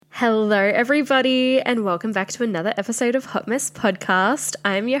Hello, everybody, and welcome back to another episode of Hot Mess Podcast.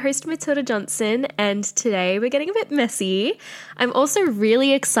 I'm your host, Matilda Johnson, and today we're getting a bit messy. I'm also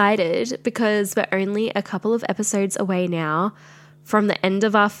really excited because we're only a couple of episodes away now from the end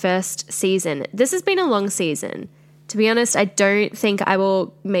of our first season. This has been a long season. To be honest, I don't think I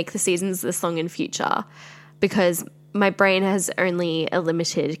will make the seasons this long in future because my brain has only a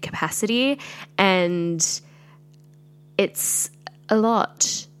limited capacity and it's a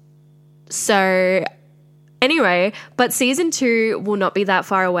lot. So anyway, but season 2 will not be that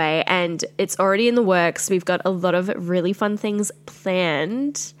far away and it's already in the works. We've got a lot of really fun things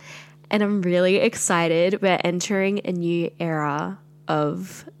planned and I'm really excited. We're entering a new era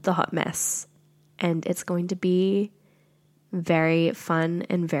of the Hot Mess and it's going to be very fun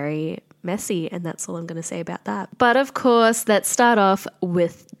and very messy, and that's all I'm going to say about that. But of course, let's start off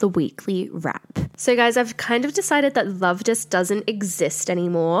with the weekly wrap. So guys, I've kind of decided that love just doesn't exist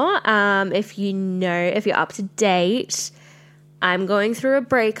anymore. If you're up to date, I'm going through a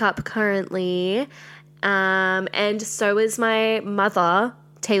breakup currently, and so is my mother,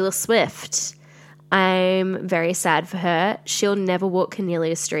 Taylor Swift. I'm very sad for her. She'll never walk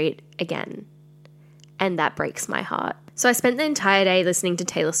Cornelia Street again, and that breaks my heart. So I spent the entire day listening to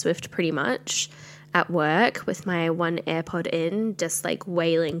Taylor Swift pretty much at work with my one AirPod in, just like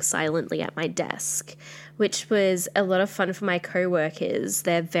wailing silently at my desk, which was a lot of fun for my co-workers.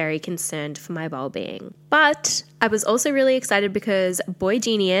 They're very concerned for my well-being. But I was also really excited because Boy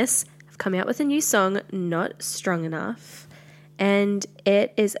Genius have come out with a new song, Not Strong Enough, and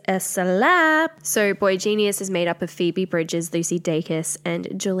it is a slap. So Boy Genius is made up of Phoebe Bridgers, Lucy Dacus, and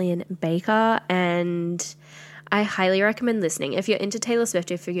Julian Baker, and I highly recommend listening. If you're into Taylor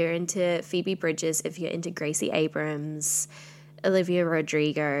Swift, if you're into Phoebe Bridgers, if you're into Gracie Abrams, Olivia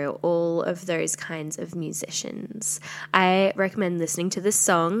Rodrigo, all of those kinds of musicians, I recommend listening to this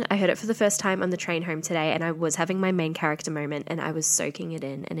song. I heard it for the first time on the train home today and I was having my main character moment and I was soaking it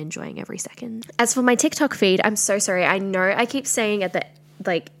in and enjoying every second. As for my TikTok feed, I'm so sorry. I know I keep saying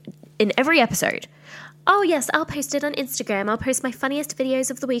in every episode, oh yes, I'll post it on Instagram. I'll post my funniest videos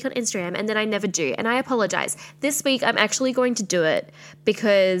of the week on Instagram, and then I never do, and I apologize. This week I'm actually going to do it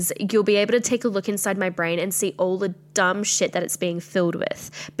because you'll be able to take a look inside my brain and see all the dumb shit that it's being filled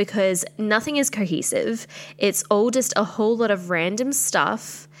with, because nothing is cohesive. It's all just a whole lot of random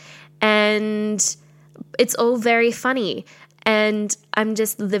stuff, and it's all very funny, and I'm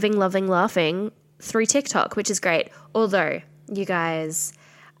just living, loving, laughing through TikTok, which is great. Although, you guys,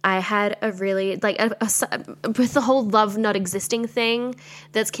 I had a really, with the whole love not existing thing,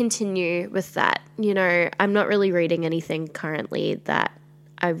 let's continue with that. You know, I'm not really reading anything currently that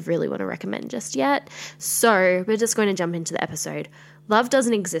I really want to recommend just yet. So we're just going to jump into the episode. Love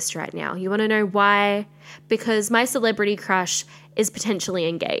doesn't exist right now. You want to know why? Because my celebrity crush is potentially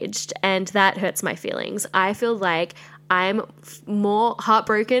engaged and that hurts my feelings. I feel like I'm more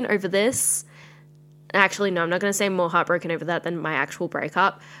heartbroken over this. Actually, no, I'm not going to say more heartbroken over that than my actual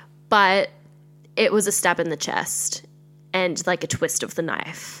breakup, but it was a stab in the chest and like a twist of the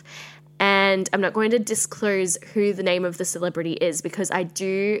knife. And I'm not going to disclose who the name of the celebrity is because I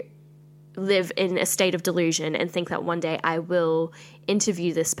do live in a state of delusion and think that one day I will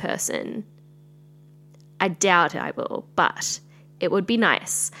interview this person. I doubt I will, but it would be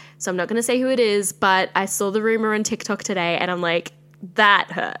nice. So I'm not going to say who it is, but I saw the rumor on TikTok today and I'm like, that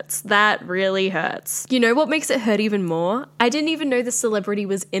hurts. That really hurts. You know what makes it hurt even more? I didn't even know the celebrity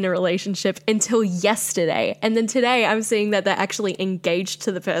was in a relationship until yesterday. And then today I'm seeing that they're actually engaged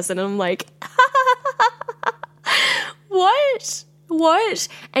to the person. And I'm like, what? What?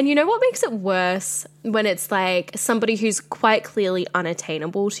 And you know what makes it worse when it's like somebody who's quite clearly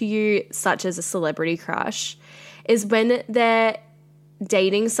unattainable to you, such as a celebrity crush, is when they're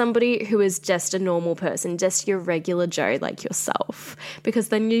dating somebody who is just a normal person, just your regular Joe like yourself. Because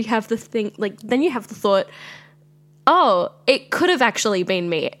then you have the thought, oh, it could have actually been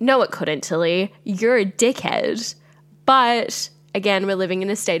me. No, it couldn't, Tilly. You're a dickhead. But again, we're living in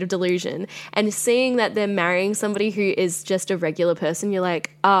a state of delusion. And seeing that they're marrying somebody who is just a regular person, you're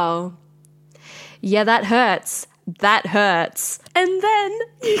like, oh, yeah, that hurts. That hurts. And then,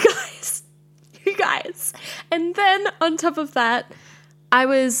 you guys, and then on top of that, I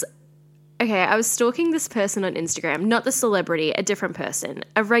was stalking this person on Instagram, not the celebrity, a different person,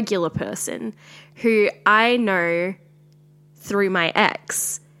 a regular person who I know through my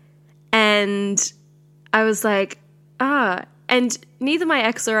ex. And I was like, and neither my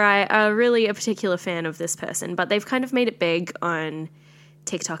ex or I are really a particular fan of this person, but they've kind of made it big on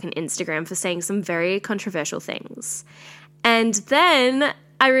TikTok and Instagram for saying some very controversial things. And then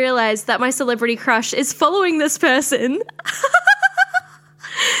I realized that my celebrity crush is following this person.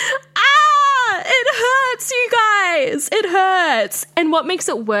 guys. It hurts. And what makes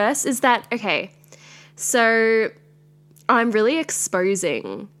it worse is that, okay, so I'm really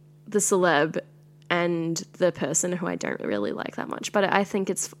exposing the celeb and the person who I don't really like that much, but I think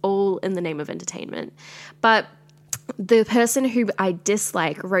it's all in the name of entertainment. But the person who I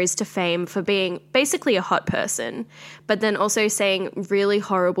dislike rose to fame for being basically a hot person, but then also saying really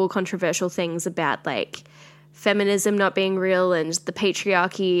horrible, controversial things about like feminism not being real and the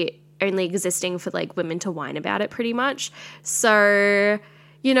patriarchy only existing for like women to whine about it pretty much. So,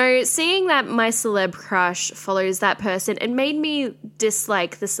 you know, seeing that my celeb crush follows that person, it made me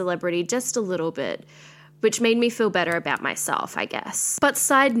dislike the celebrity just a little bit, which made me feel better about myself, I guess. But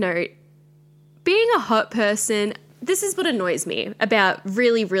side note, being a hot person, this is what annoys me about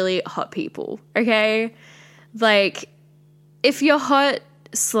really, really hot people, okay? Like, if you're hot,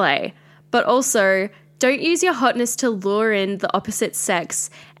 slay. But also, don't use your hotness to lure in the opposite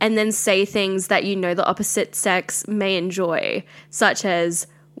sex and then say things that you know the opposite sex may enjoy, such as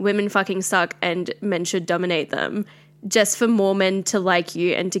women fucking suck and men should dominate them, just for more men to like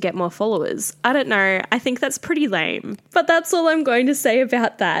you and to get more followers. I don't know. I think that's pretty lame. But that's all I'm going to say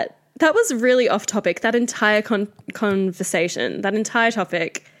about that. That was really off topic. That entire conversation, that entire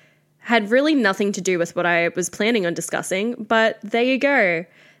topic had really nothing to do with what I was planning on discussing, but there you go.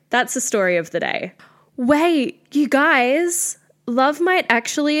 That's the story of the day. Wait, you guys, love might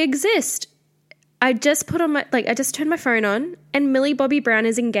actually exist. I just turned my phone on and Millie Bobby Brown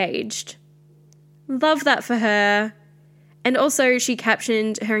is engaged. Love that for her. And also she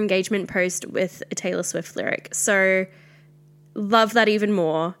captioned her engagement post with a Taylor Swift lyric. So love that even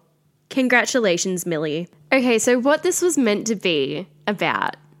more. Congratulations, Millie. Okay, so what this was meant to be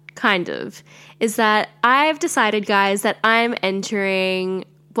about, kind of, is that I've decided, guys, that I'm entering...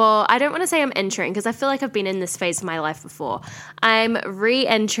 Well, I don't want to say I'm entering because I feel like I've been in this phase of my life before. I'm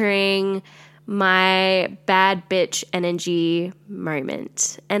re-entering my bad bitch energy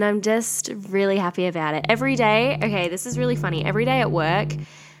moment. And I'm just really happy about it. Every day, okay, this is really funny. Every day at work,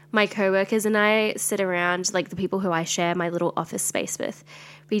 my coworkers and I sit around, like the people who I share my little office space with.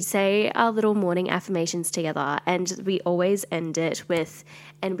 We say our little morning affirmations together and we always end it with,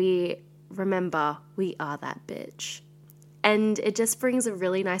 and we remember we are that bitch. And it just brings a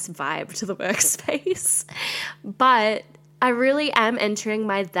really nice vibe to the workspace. But I really am entering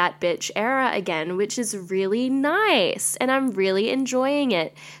my that bitch era again, which is really nice. And I'm really enjoying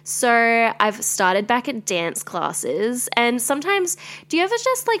it. So I've started back at dance classes. And sometimes, do you ever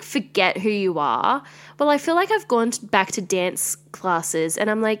just like forget who you are? Well, I feel like I've gone back to dance classes and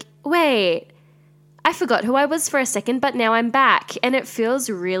I'm like, wait, I forgot who I was for a second, but now I'm back. And it feels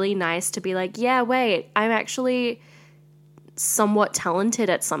really nice to be like, yeah, wait, I'm actually somewhat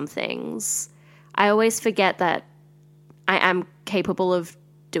talented at some things. I always forget that I am capable of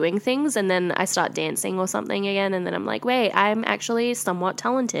doing things, and then I start dancing or something again, and then I'm like, wait, I'm actually somewhat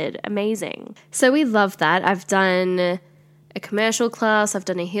talented. Amazing. So we love that. I've done a commercial class, I've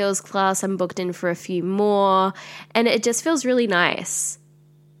done a heels class, I'm booked in for a few more, and it just feels really nice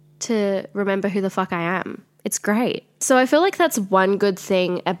to remember who the fuck I am. It's great. So I feel like that's one good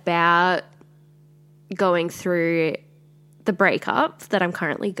thing about going through the breakup that I'm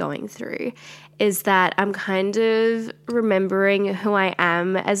currently going through, is that I'm kind of remembering who I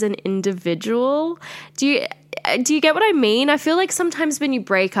am as an individual. Do you get what I mean? I feel like sometimes when you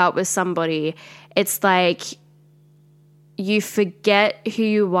break up with somebody, it's like you forget who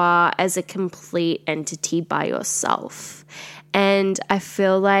you are as a complete entity by yourself. And I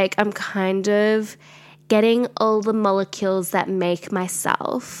feel like I'm kind of getting all the molecules that make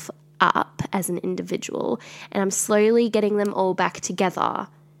myself up as an individual, and I'm slowly getting them all back together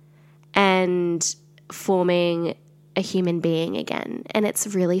and forming a human being again. And it's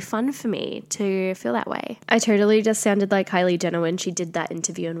really fun for me to feel that way. I totally just sounded like Kylie Jenner when she did that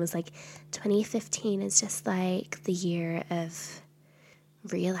interview and was like, 2015 is just like the year of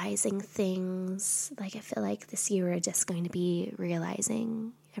realizing things. Like, I feel like this year we're just going to be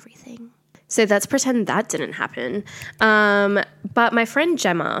realizing everything. So let's pretend that didn't happen. But my friend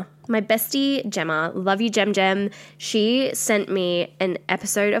Gemma, my bestie Gemma, love you Gem, she sent me an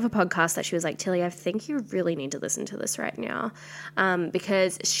episode of a podcast that she was like, Tilly, I think you really need to listen to this right now,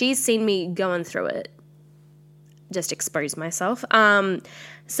 because she's seen me going through it. Just expose myself.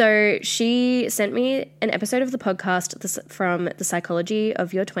 So she sent me an episode of the podcast from The Psychology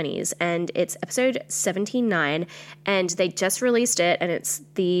of Your 20s, and it's episode 79, and they just released it, and it's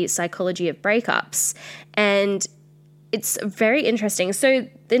The Psychology of Breakups, and it's very interesting. So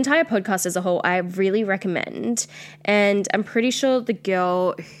the entire podcast as a whole, I really recommend, and I'm pretty sure the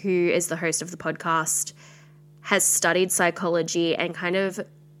girl who is the host of the podcast has studied psychology and kind of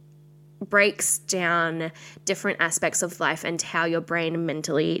breaks down different aspects of life and how your brain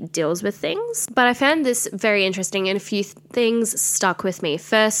mentally deals with things. But I found this very interesting, and a few things stuck with me.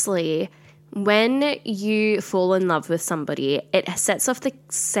 Firstly, when you fall in love with somebody, it sets off the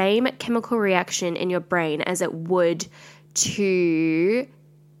same chemical reaction in your brain as it would to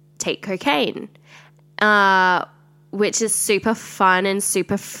take cocaine, which is super fun and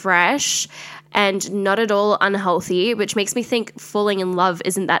super fresh and not at all unhealthy, which makes me think falling in love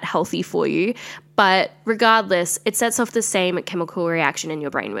isn't that healthy for you. But regardless, it sets off the same chemical reaction in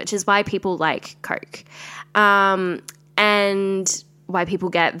your brain, which is why people like Coke. And why people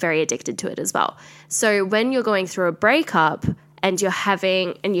get very addicted to it as well. So when you're going through a breakup and you have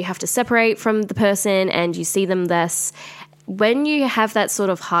to separate from the person and you see them less, when you have that sort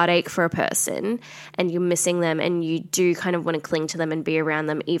of heartache for a person and you're missing them and you do kind of want to cling to them and be around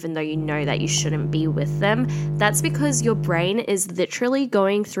them even though you know that you shouldn't be with them, that's because your brain is literally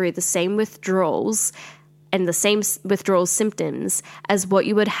going through the same withdrawals and the same withdrawal symptoms as what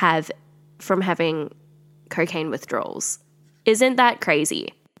you would have from having cocaine withdrawals. Isn't that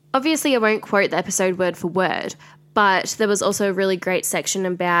crazy? Obviously, I won't quote the episode word for word, but there was also a really great section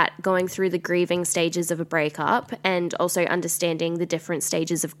about going through the grieving stages of a breakup and also understanding the different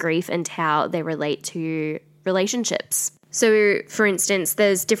stages of grief and how they relate to relationships. So, for instance,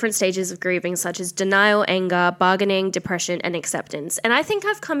 there's different stages of grieving such as denial, anger, bargaining, depression, and acceptance. And I think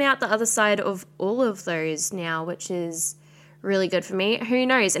I've come out the other side of all of those now, which is really good for me. Who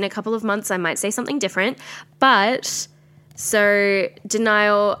knows? In a couple of months, I might say something different, but... So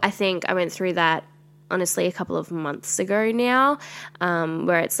denial, I think I went through that honestly a couple of months ago now,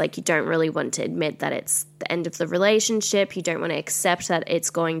 where it's like you don't really want to admit that it's the end of the relationship. You don't want to accept that it's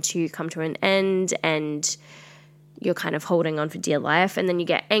going to come to an end and you're kind of holding on for dear life. And then you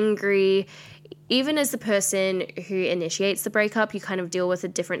get angry. Even as the person who initiates the breakup, you kind of deal with a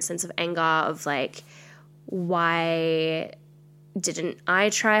different sense of anger of like, why didn't I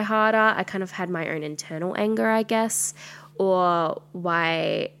try harder? I kind of had my own internal anger, I guess. Or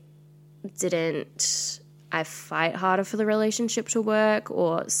why didn't I fight harder for the relationship to work?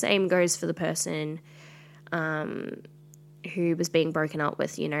 Or same goes for the person who was being broken up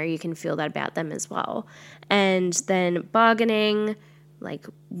with, you can feel that about them as well. And then bargaining, like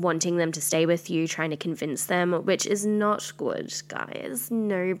wanting them to stay with you, trying to convince them, which is not good, guys.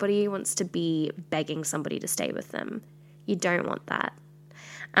 Nobody wants to be begging somebody to stay with them. You don't want that.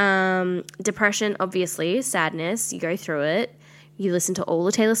 Depression, obviously, sadness, you go through it. You listen to all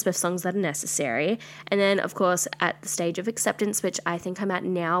the Taylor Swift songs that are necessary. And then, of course, at the stage of acceptance, which I think I'm at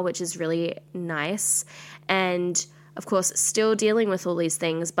now, which is really nice. And, of course, still dealing with all these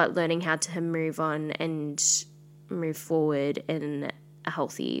things, but learning how to move on and move forward in a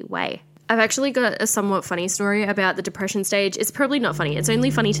healthy way. I've actually got a somewhat funny story about the depression stage. It's probably not funny. It's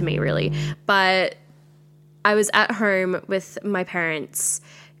only funny to me, really. But I was at home with my parents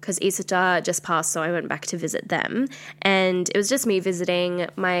because Easter just passed, so I went back to visit them. And it was just me visiting.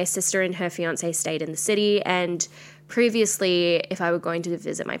 My sister and her fiancé stayed in the city. And previously, if I were going to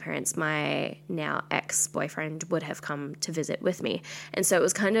visit my parents, my now ex-boyfriend would have come to visit with me. And so it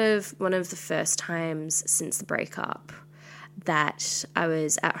was kind of one of the first times since the breakup that I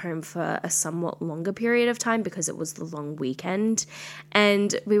was at home for a somewhat longer period of time because it was the long weekend.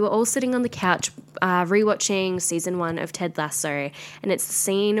 And we were all sitting on the couch rewatching season 1 of Ted Lasso. And it's the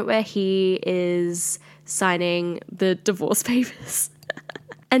scene where he is signing the divorce papers.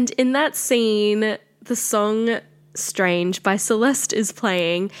 And in that scene, the song Strange by Celeste is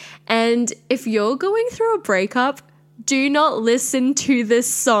playing. And if you're going through a breakup, do not listen to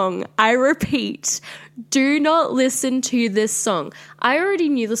this song. I repeat, do not listen to this song. I already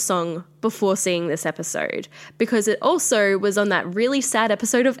knew the song before seeing this episode because it also was on that really sad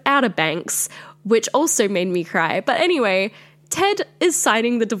episode of Outer Banks, which also made me cry. But anyway, Ted is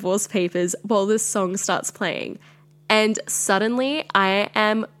signing the divorce papers while this song starts playing. And suddenly I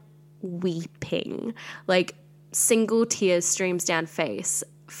am weeping. Like single tear streams down face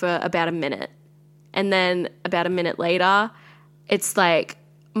for about a minute. And then about a minute later, it's like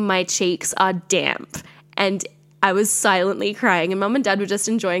my cheeks are damp and I was silently crying and mum and dad were just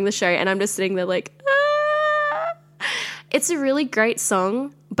enjoying the show and I'm just sitting there like, ah. It's a really great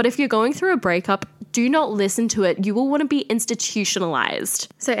song, but if you're going through a breakup, do not listen to it. You will want to be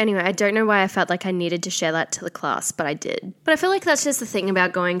institutionalized. So anyway, I don't know why I felt like I needed to share that to the class, but I did. But I feel like that's just the thing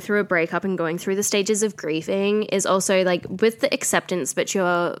about going through a breakup and going through the stages of grieving is also like with the acceptance, but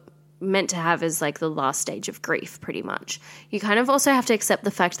you're meant to have as like the last stage of grief, pretty much. You kind of also have to accept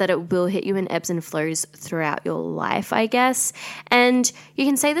the fact that it will hit you in ebbs and flows throughout your life, I guess. And you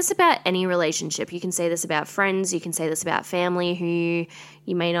can say this about any relationship. You can say this about friends. You can say this about family who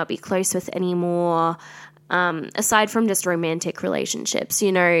you may not be close with anymore. Aside from just romantic relationships,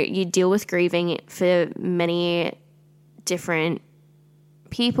 you know, you deal with grieving for many different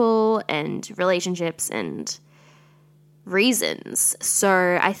people and relationships and reasons.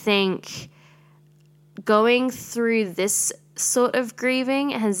 So I think going through this sort of grieving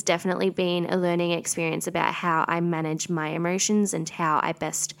has definitely been a learning experience about how I manage my emotions and how I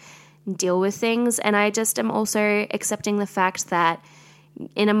best deal with things. And I just am also accepting the fact that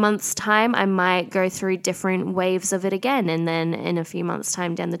in a month's time, I might go through different waves of it again. And then in a few months'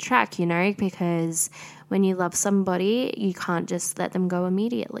 time down the track, you know, because when you love somebody, you can't just let them go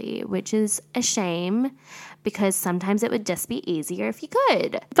immediately, which is a shame because sometimes it would just be easier if you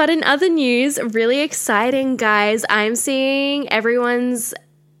could. But in other news, really exciting, guys. I'm seeing everyone's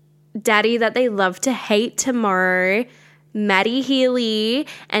daddy that they love to hate tomorrow, Maddie Healy,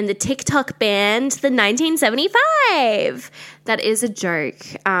 and the TikTok band, the 1975. That is a joke.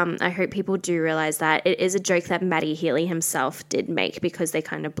 I hope people do realize that. It is a joke that Maddie Healy himself did make because they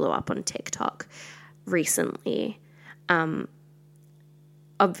kind of blew up on TikTok recently.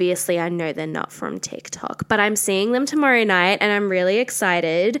 Obviously, I know they're not from TikTok, but I'm seeing them tomorrow night and I'm really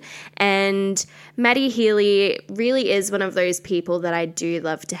excited. And Maddie Healy really is one of those people that I do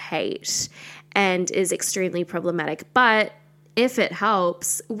love to hate and is extremely problematic. But if it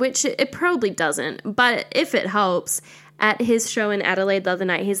helps, which it probably doesn't, but if it helps, at his show in Adelaide the other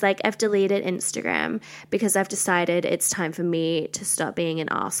night, he's like, I've deleted Instagram because I've decided it's time for me to stop being an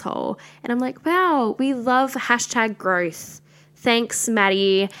asshole. And I'm like, wow, we love #growth. Thanks,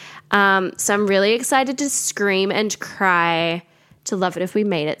 Maddie. So I'm really excited to scream and cry to Love It If We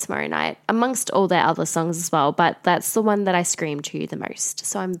Made It tomorrow night, amongst all their other songs as well. But that's the one that I scream to the most.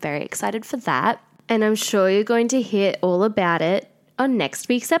 So I'm very excited for that. And I'm sure you're going to hear all about it on next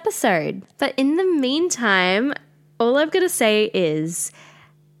week's episode. But in the meantime, all I've got to say is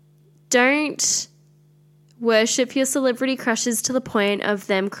don't worship your celebrity crushes to the point of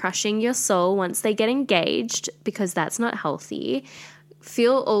them crushing your soul once they get engaged, because that's not healthy.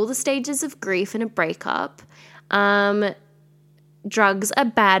 Feel all the stages of grief in a breakup. Drugs are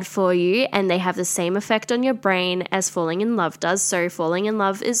bad for you and they have the same effect on your brain as falling in love does. So falling in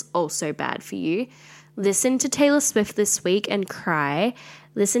love is also bad for you. Listen to Taylor Swift this week and cry.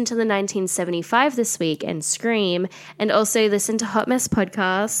 Listen to the 1975 this week and scream. And also listen to Hot Mess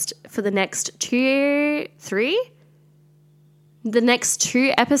Podcast for the next two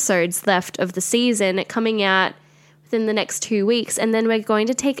episodes left of the season, coming out within the next 2 weeks. And then we're going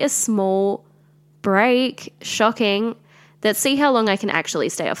to take a small break. Shocking. Let's see how long I can actually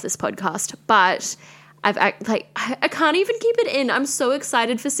stay off this podcast. But I can't even keep it in. I'm so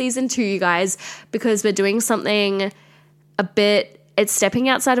excited for season 2, you guys, because we're doing something it's stepping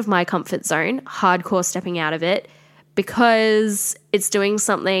outside of my comfort zone, hardcore stepping out of it, because it's doing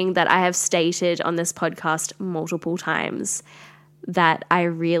something that I have stated on this podcast multiple times that I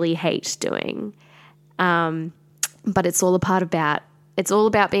really hate doing. But it's all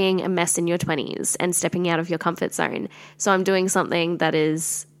about being a mess in your 20s and stepping out of your comfort zone. So I'm doing something that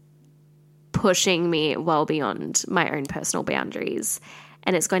is pushing me well beyond my own personal boundaries.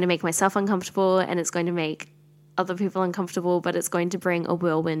 And it's going to make myself uncomfortable and it's going to make other people uncomfortable, but it's going to bring a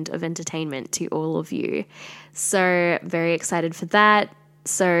whirlwind of entertainment to all of you. So very excited for that.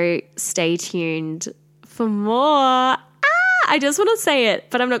 So stay tuned for more. I just want to say it,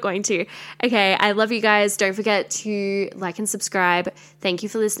 but I'm not going to. Okay, I love you guys. Don't forget to like and subscribe. Thank you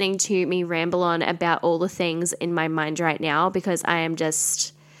for listening to me ramble on about all the things in my mind right now, because I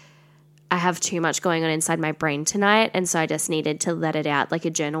have too much going on inside my brain tonight, and so I just needed to let it out like a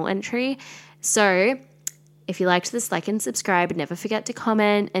journal entry. So if you liked this, like and subscribe. Never forget to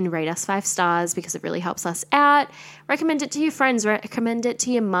comment and rate us 5 stars because it really helps us out. Recommend it to your friends. Recommend it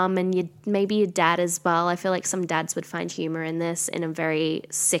to your mum and maybe your dad as well. I feel like some dads would find humor in this in a very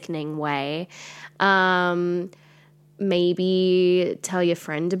sickening way. Maybe tell your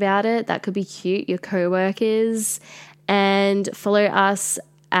friend about it. That could be cute. Your co-workers. And follow us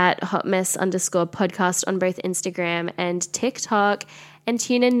at hotmess_podcast on both Instagram and TikTok. And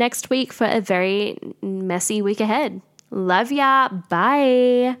tune in next week for a very messy week ahead. Love ya.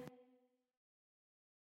 Bye.